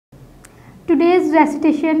Today's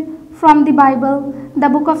recitation from the Bible, the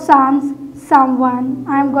book of Psalms, Psalm 1.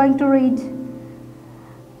 I am going to read.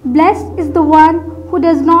 Blessed is the one who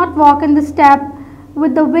does not walk in the step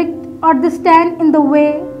with the wicked, or the stand in the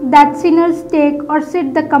way that sinners take, or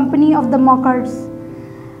sit the company of the mockers,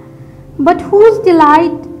 but whose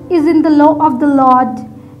delight is in the law of the Lord,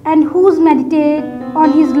 and whose meditate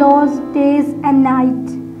on his laws days and night.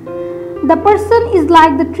 The person is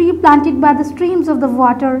like the tree planted by the streams of the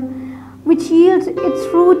water, which yields its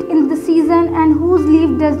fruit in the season, and whose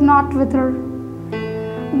leaf does not wither.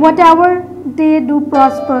 Whatever they do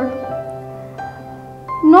prosper.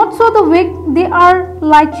 Not so the wicked, they are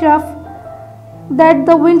like chaff that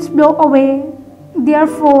the winds blow away.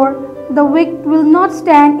 Therefore, the wicked will not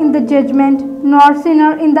stand in the judgment, nor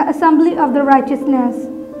sinner in the assembly of the righteousness.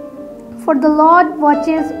 For the Lord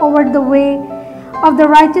watches over the way of the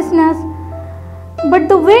righteousness, but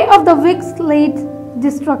the way of the wicked leads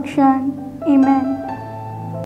destruction. Amen.